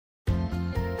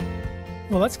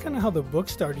Well, that's kind of how the book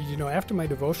started. After my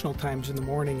devotional times in the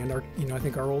morning, and I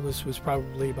think our oldest was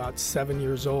probably about 7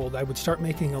 years old, I would start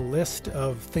making a list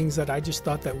of things that I just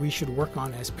thought that we should work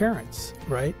on as parents,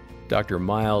 right? Dr.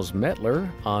 Miles Mettler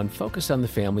on Focus on the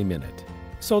Family Minute.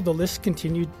 So the list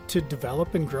continued to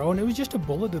develop and grow, and it was just a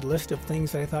bulleted list of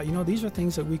things that I thought, these are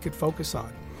things that we could focus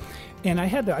on. And I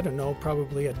had,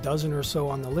 probably a dozen or so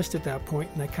on the list at that point,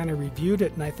 and I kind of reviewed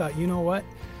it, and I thought, you know what?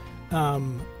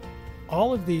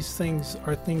 All of these things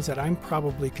are things that I'm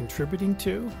probably contributing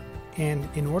to, and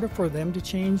in order for them to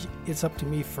change, it's up to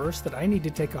me first, that I need to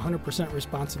take 100%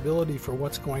 responsibility for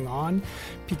what's going on,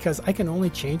 because I can only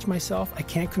change myself. I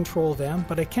can't control them,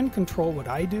 but I can control what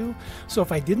I do. So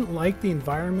if I didn't like the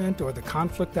environment or the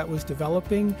conflict that was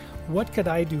developing, what could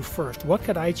I do first? What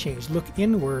could I change? Look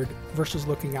inward versus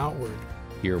looking outward.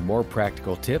 Hear more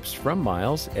practical tips from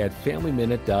Miles at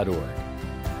FamilyMinute.org.